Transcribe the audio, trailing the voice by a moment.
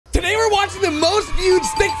watching the most viewed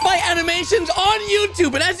stick fight animations on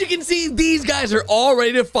YouTube. And as you can see, these guys are all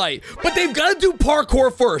ready to fight. But they've got to do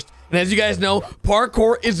parkour first. And as you guys know,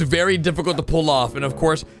 parkour is very difficult to pull off. And of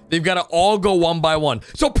course, they've got to all go one by one.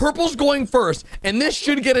 So purple's going first. And this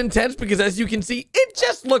should get intense because as you can see, it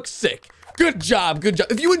just looks sick. Good job, good job.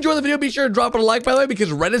 If you enjoyed the video, be sure to drop it a like, by the way,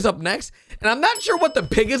 because red is up next. And I'm not sure what the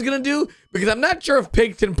pig is going to do because I'm not sure if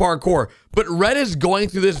pig can parkour. But red is going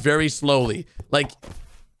through this very slowly. Like,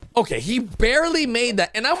 okay, he barely made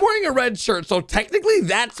that. And I'm wearing a red shirt, so technically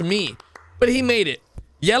that's me. But he made it.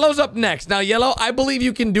 Yellow's up next. Now, yellow, I believe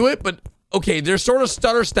you can do it, but okay, they're sort of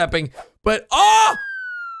stutter stepping. But, oh!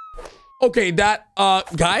 Okay, that,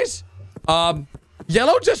 guys,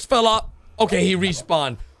 yellow just fell off. Okay, he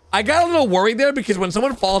respawned. I got a little worried there because when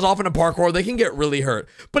someone falls off in a parkour, they can get really hurt.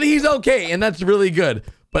 But he's okay, and that's really good.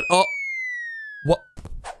 But, oh, what?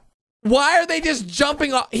 Why are they just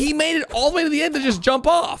jumping off? He made it all the way to the end to just jump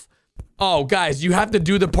off. Oh, guys, you have to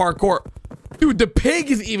do the parkour. Dude, the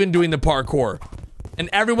pig is even doing the parkour. And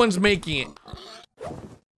everyone's making it.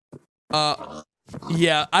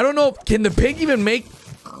 Yeah, I don't know. Can the pig even make...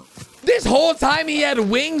 This whole time he had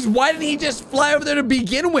wings? Why didn't he just fly over there to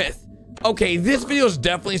begin with? Okay, this video is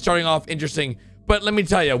definitely starting off interesting. But let me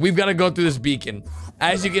tell you, we've got to go through this beacon.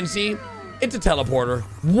 As you can see, it's a teleporter.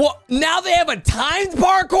 What? Now they have a timed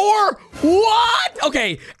parkour? What?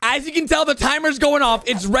 Okay, as you can tell, the timer's going off.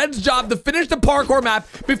 It's Red's job to finish the parkour map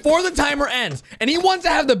before the timer ends. And he wants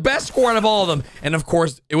to have the best score out of all of them. And of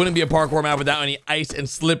course, it wouldn't be a parkour map without any ice and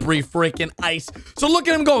slippery freaking ice. So look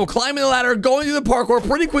at him go, climbing the ladder, going through the parkour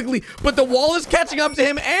pretty quickly. But the wall is catching up to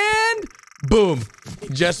him and... boom,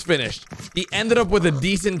 just finished. He ended up with a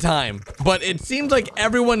decent time, but it seems like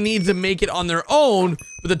everyone needs to make it on their own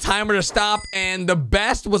for the timer to stop. And the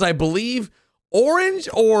best was, I believe, orange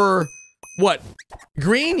or what?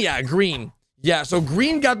 Green? Yeah, green. Yeah, so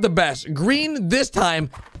green got the best. Green this time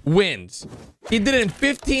wins. He did it in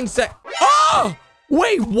 15 seconds. Oh,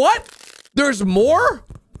 wait, what? There's more?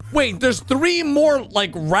 Wait, there's 3 more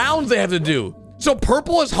like rounds they have to do. So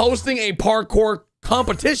purple is hosting a parkour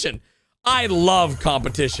competition. I love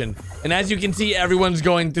competition. And as you can see, everyone's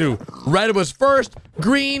going through. Red was first.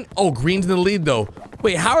 Green. Oh, green's in the lead, though.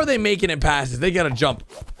 Wait, how are they making it past this? They gotta jump.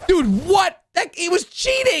 Dude, what? He was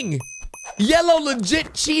cheating. Yellow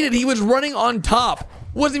legit cheated. He was running on top.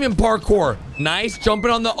 Wasn't even parkour. Nice.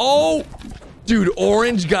 Jumping on the... Oh! Dude,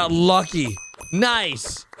 orange got lucky.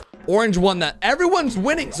 Nice. Orange won that. Everyone's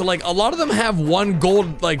winning. So, like, a lot of them have one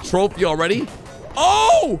gold, like, trophy already.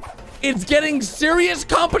 Oh! It's getting serious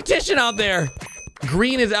competition out there.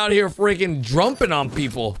 Green is out here freaking jumping on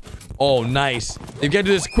people. Oh, nice. They've got to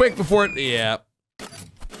do this quick before it... Yeah.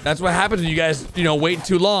 That's what happens when you guys, you know, wait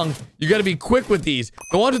too long. You got to be quick with these.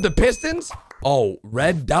 The ones with the pistons? Oh,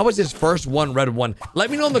 red. That was his first one, red one. Let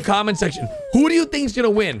me know in the comment section. Who do you think's going to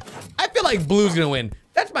win? I feel like blue's going to win.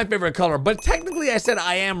 That's my favorite color. But technically, I said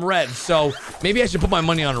I am red. So maybe I should put my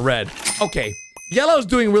money on red. Okay. Yellow's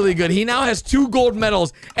doing really good. He now has 2 gold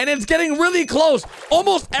medals, and it's getting really close.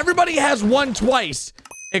 Almost everybody has won twice,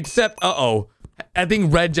 except, uh-oh. I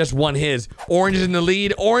think red just won his. Orange is in the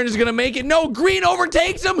lead. Orange is gonna make it. No, green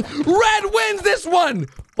overtakes him. Red wins this one.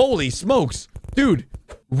 Holy smokes. Dude,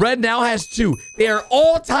 red now has 2. They are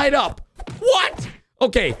all tied up. What?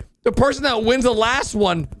 Okay, the person that wins the last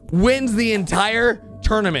one wins the entire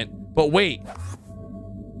tournament. But wait,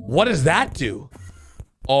 what does that do?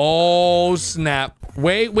 Oh, snap.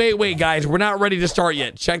 Wait, guys. We're not ready to start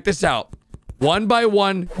yet. Check this out. One by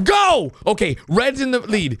one. Go! Okay, red's in the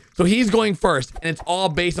lead. So he's going first. And it's all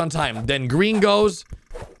based on time. Then green goes.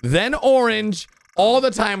 Then orange. All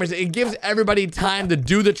the timers. It gives everybody time to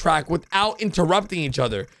do the track without interrupting each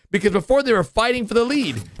other. Because before they were fighting for the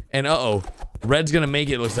lead. And uh-oh. Red's gonna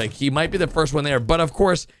make it. Looks like he might be the first one there. But of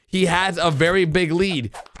course, he has a very big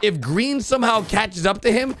lead. If green somehow catches up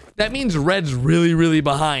to him, that means red's really, really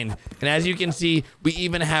behind. And as you can see, we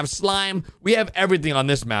even have slime. We have everything on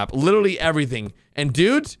this map. Literally everything. And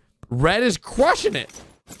dudes, red is crushing it.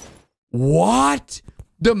 What?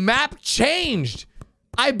 The map changed.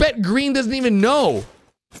 I bet green doesn't even know.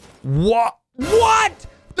 What? What?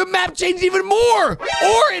 The map changed even more.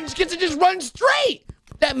 Orange gets to just run straight.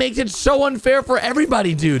 That makes it so unfair for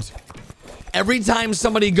everybody, dudes. Every time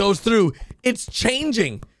somebody goes through, it's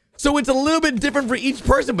changing. So it's a little bit different for each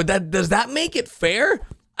person, but does that make it fair?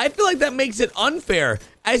 I feel like that makes it unfair.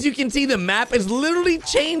 As you can see, the map is literally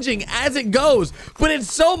changing as it goes, but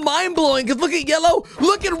it's so mind-blowing because look at yellow,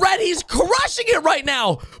 look at red, he's crushing it right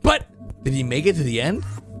now. But did he make it to the end?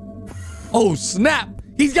 Oh, snap.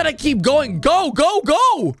 He's got to keep going. Go, go,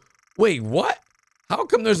 go. Wait, what? How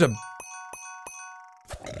come there's a...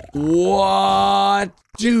 What?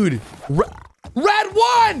 Dude, red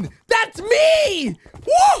won! That's me!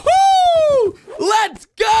 Woohoo! Let's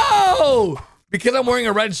go! Because I'm wearing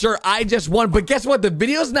a red shirt, I just won. But guess what? The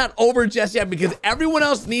video's not over just yet because everyone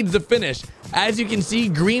else needs to finish. As you can see,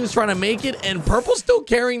 green's trying to make it and purple's still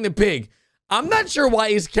carrying the pig. I'm not sure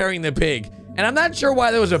why he's carrying the pig. And I'm not sure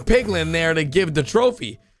why there was a piglin there to give the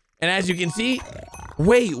trophy. And as you can see,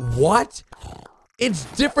 wait, what? It's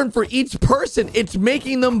different for each person. It's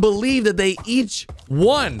making them believe that they each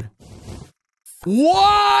won.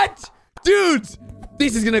 What? Dudes,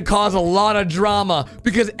 this is gonna cause a lot of drama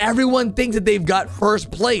because everyone thinks that they've got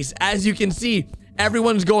first place. As you can see,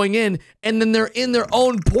 everyone's going in and then they're in their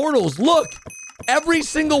own portals. Look, every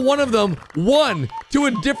single one of them won to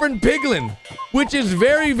a different piglin, which is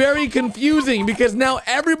very, very confusing because now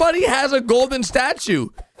everybody has a golden statue.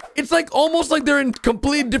 It's like almost like they're in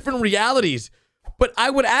completely different realities. But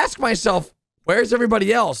I would ask myself, where's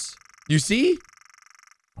everybody else? You see?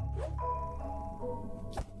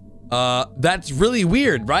 That's really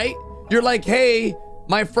weird, right? You're like, hey,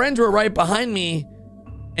 my friends were right behind me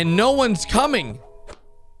and no one's coming.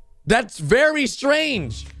 That's very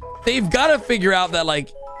strange. They've got to figure out that,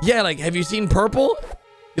 like, yeah, like, have you seen Purple?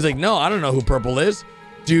 He's like, no, I don't know who Purple is.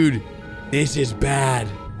 Dude, this is bad.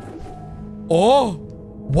 Oh,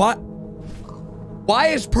 what? Why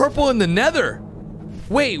is Purple in the Nether?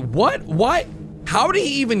 Wait, what? Why? How did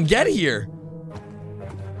he even get here?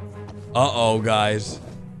 Uh-oh, guys.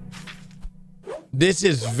 This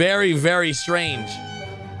is very, very strange.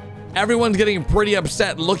 Everyone's getting pretty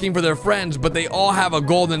upset looking for their friends, but they all have a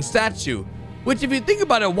golden statue. Which, if you think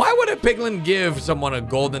about it, why would a piglin give someone a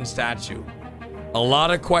golden statue? A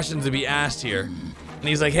lot of questions to be asked here. And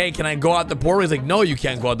he's like, hey, can I go out the portal? He's like, no, you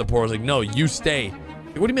can't go out the portal. He's like, no, you stay.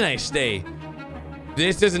 Like, what do you mean I stay?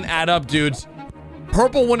 This doesn't add up, dudes.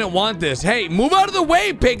 Purple wouldn't want this. Hey, move out of the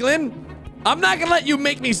way, piglin. I'm not gonna let you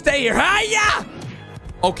make me stay here. Hiya!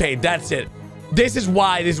 Okay, that's it. This is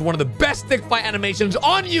why this is one of the best stick fight animations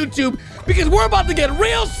on YouTube, because we're about to get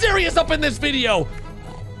real serious up in this video.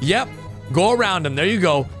 Yep, go around him. There you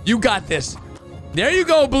go. You got this. There you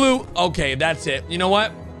go, Blue. Okay, that's it. You know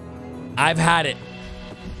what? I've had it.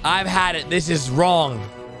 I've had it. This is wrong.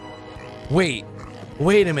 Wait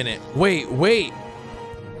a minute. Wait.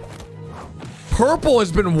 Purple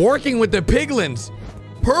has been working with the piglins.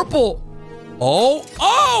 Purple. Oh.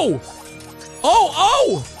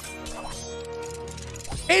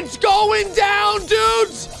 It's going down,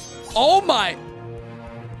 dudes. Oh my.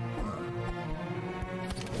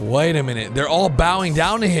 Wait a minute. They're all bowing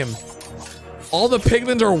down to him. All the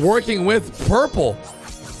piglins are working with Purple.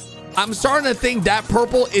 I'm starting to think that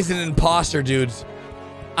Purple is an imposter, dudes.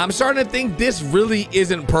 I'm starting to think this really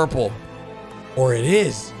isn't Purple. Or it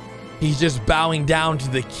is. He's just bowing down to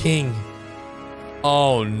the king.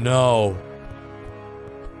 Oh no.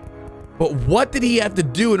 But what did he have to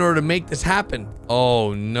do in order to make this happen?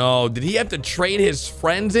 Oh no. Did he have to trade his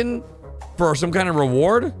friends in for some kind of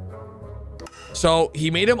reward? So he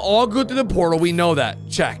made them all go through the portal. We know that.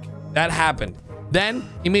 Check. That happened. Then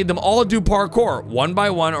he made them all do parkour one by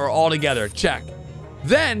one or all together. Check.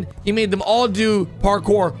 Then he made them all do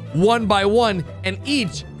parkour one by one and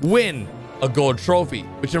each win a gold trophy,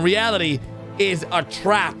 which in reality is a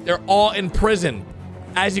trap. They're all in prison.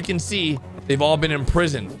 As you can see, they've all been in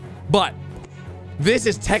prison. But this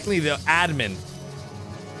is technically the admin.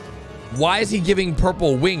 Why is he giving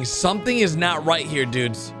Purple wings? Something is not right here,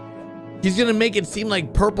 dudes. He's gonna make it seem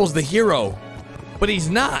like Purple's the hero, but he's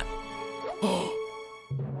not.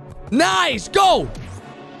 Nice, go!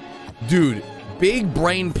 Dude, big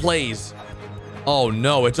brain plays. Oh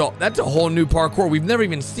no, that's a whole new parkour. We've never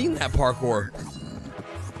even seen that parkour.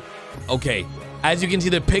 Okay, as you can see,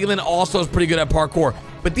 the piglin also is pretty good at parkour,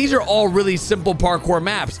 but these are all really simple parkour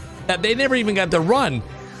maps that they never even got to run.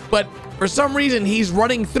 But for some reason, he's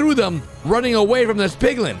running through them, running away from this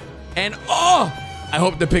piglin. And oh, I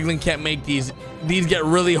hope the piglin can't make these. These get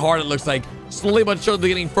really hard, it looks like. Slowly but surely, they're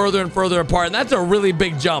getting further and further apart, and that's a really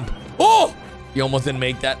big jump. Oh, he almost didn't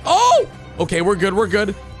make that. Oh, okay, we're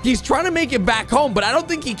good. He's trying to make it back home, but I don't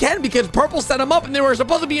think he can because Purple set him up and they were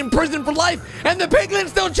supposed to be in prison for life, and the piglin's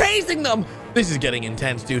still chasing them. This is getting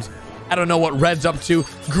intense, dudes. I don't know what Red's up to.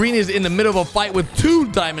 Green is in the middle of a fight with 2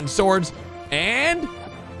 diamond swords, and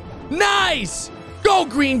nice. Go,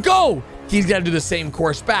 Green, go. He's got to do the same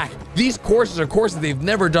course back. These courses are courses they've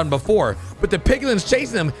never done before, but the piglin's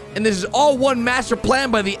chasing them, and this is all one master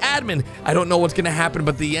plan by the admin. I don't know what's going to happen,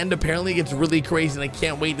 but the end apparently gets really crazy, and I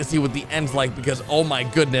can't wait to see what the end's like because, oh my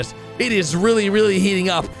goodness, it is really, really heating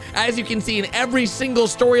up. As you can see, in every single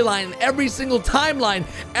storyline, every single timeline,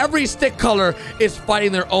 every stick color is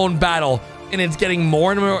fighting their own battle, and it's getting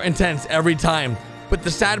more and more intense every time. But the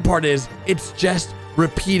sad part is it's just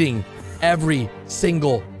repeating every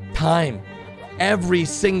single time. Every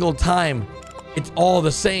single time. It's all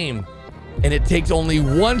the same. And it takes only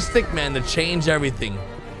one Stickman to change everything.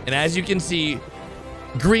 And as you can see,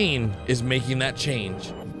 green is making that change.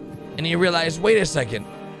 And he realized, wait a second.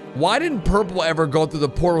 Why didn't purple ever go through the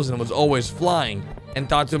portals and was always flying? And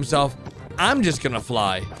thought to himself, I'm just gonna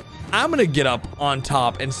fly. I'm gonna get up on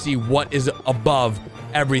top and see what is above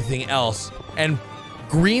everything else. And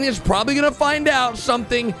green is probably gonna find out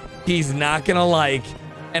something he's not gonna like.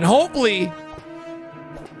 And hopefully,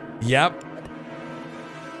 yep.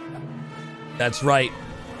 That's right.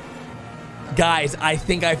 Guys, I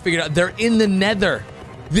think I figured out. They're in the nether.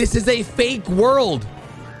 This is a fake world.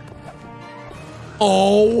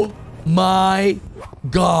 Oh my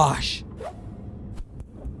gosh.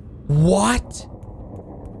 What?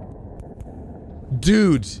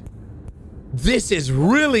 Dudes, this is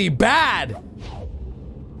really bad.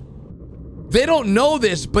 They don't know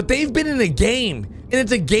this, but they've been in a game. And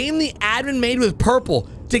it's a game the admin made with purple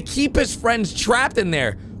to keep his friends trapped in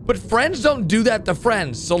there. But friends don't do that to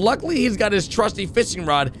friends. So luckily he's got his trusty fishing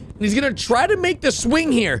rod and he's gonna try to make the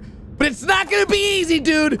swing here. But it's not gonna be easy,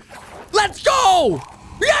 dude. Let's go!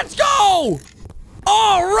 Let's go!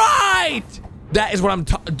 All right! That is what I'm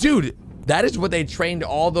talking, dude, that is what they trained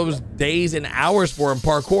all those days and hours for in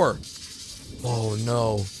parkour. Oh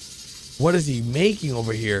no. What is he making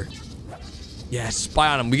over here? Yeah, spy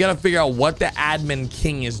on him. We gotta figure out what the admin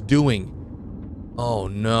king is doing. Oh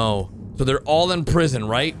no. So they're all in prison,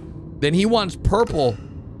 right? Then he wants purple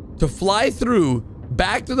to fly through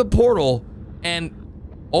back to the portal and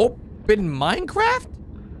open Minecraft?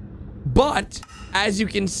 But as you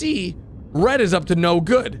can see, red is up to no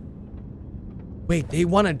good. Wait, they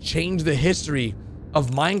want to change the history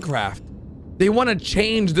of Minecraft. They want to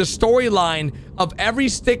change the storyline of every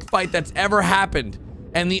stick fight that's ever happened.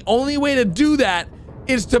 And the only way to do that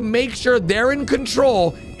is to make sure they're in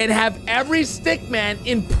control and have every stickman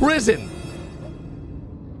in prison.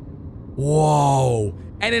 Whoa.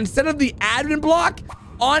 And instead of the admin block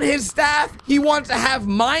on his staff, he wants to have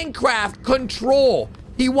Minecraft control.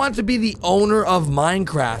 He wants to be the owner of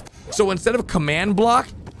Minecraft. So instead of command block,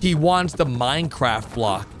 he wants the Minecraft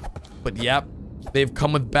block. But yep, they've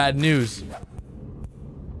come with bad news.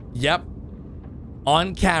 Yep.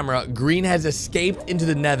 On camera, green has escaped into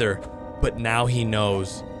the nether, but now he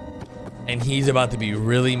knows. And he's about to be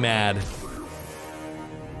really mad.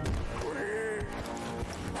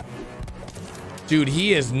 Dude,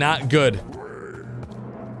 he is not good.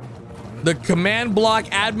 The command block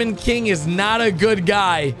admin king is not a good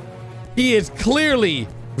guy. He is clearly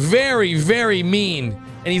very, very mean.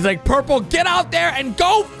 And he's like, purple, get out there and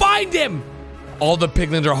go find him. All the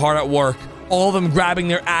piglins are hard at work. All of them grabbing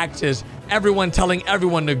their axes. Everyone telling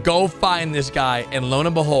everyone to go find this guy. And lo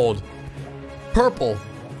and behold, purple,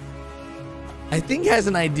 I think, has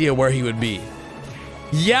an idea where he would be.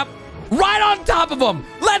 Yep, right on top of him.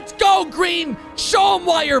 Let's go, green. Show him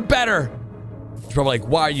why you're better. He's probably like,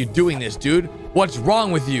 why are you doing this, dude? What's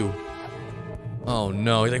wrong with you? Oh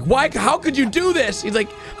no. He's like, why? How could you do this? He's like,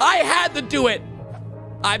 I had to do it.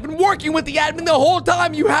 I've been working with the admin the whole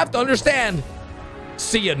time. You have to understand.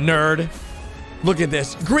 See ya, nerd. Look at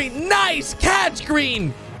this. Green. Nice catch,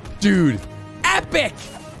 green. Dude, epic.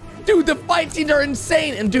 Dude, the fight scenes are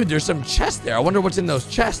insane. And dude, there's some chests there. I wonder what's in those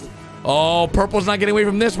chests. Oh, purple's not getting away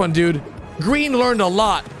from this one, dude. Green learned a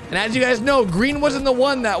lot. And as you guys know, green wasn't the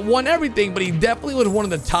one that won everything, but he definitely was one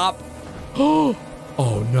of the top. Oh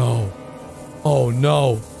no. Oh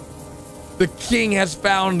no. The king has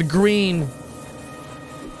found green.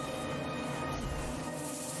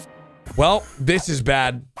 Well, this is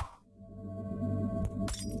bad.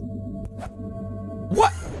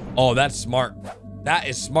 What? Oh, that's smart. That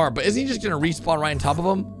is smart. But isn't he just gonna respawn right on top of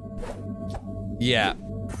him? Yeah.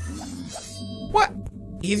 What?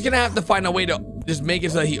 He's gonna have to find a way to just make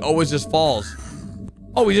it so that he always just falls.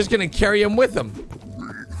 Oh, he's just gonna carry him with him.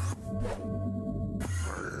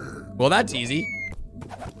 Well, that's easy.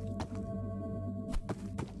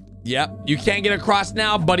 Yep. You can't get across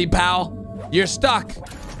now, buddy pal. You're stuck.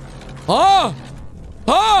 Oh!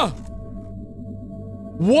 Oh!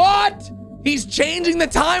 What? He's changing the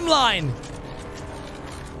timeline.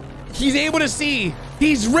 He's able to see.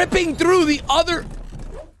 He's ripping through the other.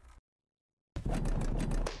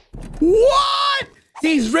 What?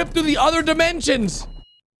 He's ripped through the other dimensions.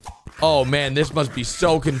 Oh man, this must be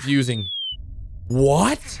so confusing.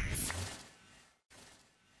 What?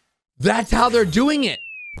 That's how they're doing it.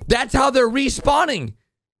 That's how they're respawning.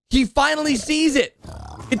 He finally sees it.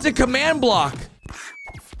 It's a command block.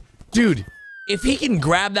 Dude, if he can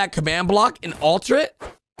grab that command block and alter it.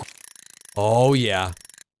 Oh, yeah.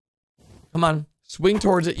 Come on. Swing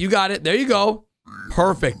towards it. You got it. There you go.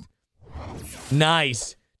 Perfect.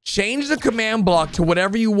 Nice. Change the command block to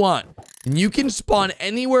whatever you want. And you can spawn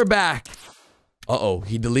anywhere back. Uh-oh.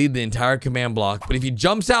 He deleted the entire command block. But if he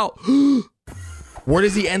jumps out... Where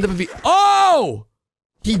does he end up if he... Oh!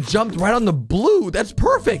 He jumped right on the blue. That's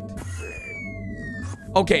perfect.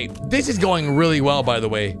 Okay. This is going really well, by the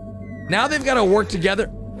way. Now they've got to work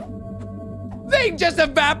together. They just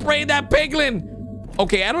evaporated that piglin.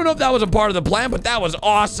 Okay, I don't know if that was a part of the plan, but that was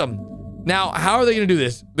awesome. Now, how are they going to do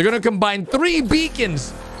this? They're going to combine 3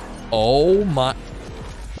 beacons. Oh, my...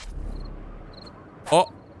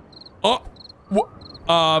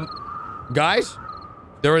 Guys,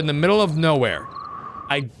 they're in the middle of nowhere.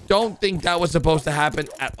 I don't think that was supposed to happen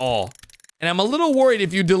at all. And I'm a little worried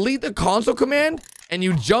if you delete the console command and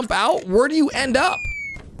you jump out, where do you end up?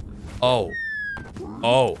 Oh,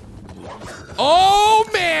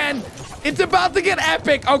 man. It's about to get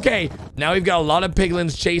epic. Okay, now we've got a lot of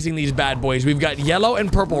piglins chasing these bad boys. We've got yellow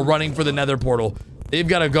and purple running for the nether portal. They've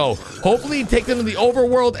got to go. Hopefully take them to the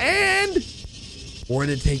overworld and... Where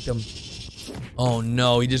did it take them? Oh,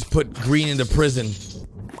 no. He just put green into prison.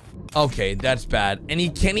 Okay, that's bad. And he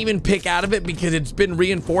can't even pick out of it because it's been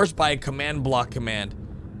reinforced by a command block command.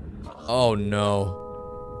 Oh, no.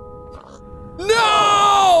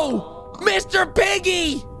 No! Mr.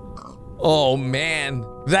 Piggy! Oh, man.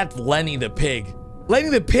 That's Lenny the pig. Lenny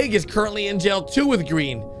the pig is currently in jail too with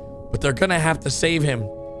green, but they're gonna have to save him.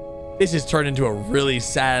 This has turned into a really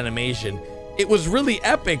sad animation. It was really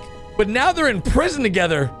epic, but now they're in prison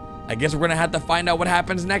together. I guess we're gonna have to find out what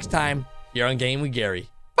happens next time here on Gaming with Gary.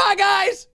 Bye, guys!